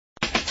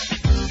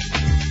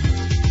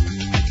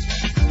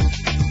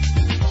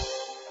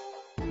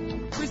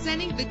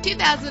the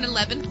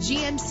 2011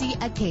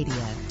 GMC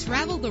Acadia.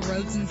 Travel the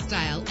roads in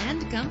style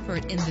and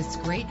comfort in this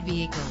great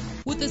vehicle.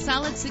 With a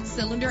solid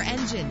 6-cylinder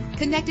engine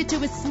connected to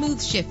a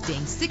smooth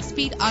shifting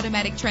 6-speed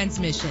automatic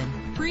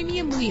transmission.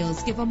 Premium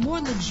wheels give a more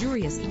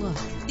luxurious look.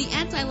 The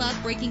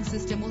anti-lock braking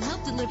system will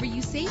help deliver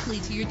you safely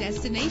to your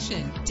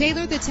destination.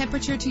 Tailor the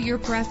temperature to your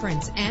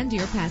preference and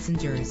your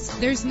passengers.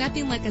 There's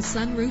nothing like a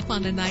sunroof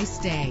on a nice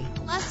day.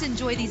 Plus,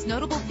 enjoy these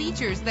notable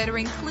features that are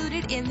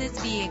included in this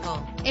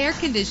vehicle: air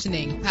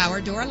conditioning, power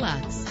door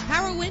locks,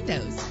 power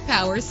windows,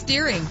 power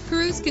steering,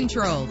 cruise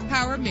control,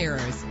 power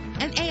mirrors,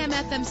 an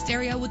AM/FM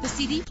stereo with a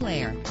CD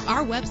player.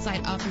 Our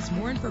website offers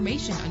more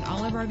information on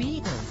all of our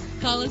vehicles.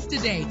 Call us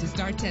today to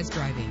start test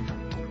driving.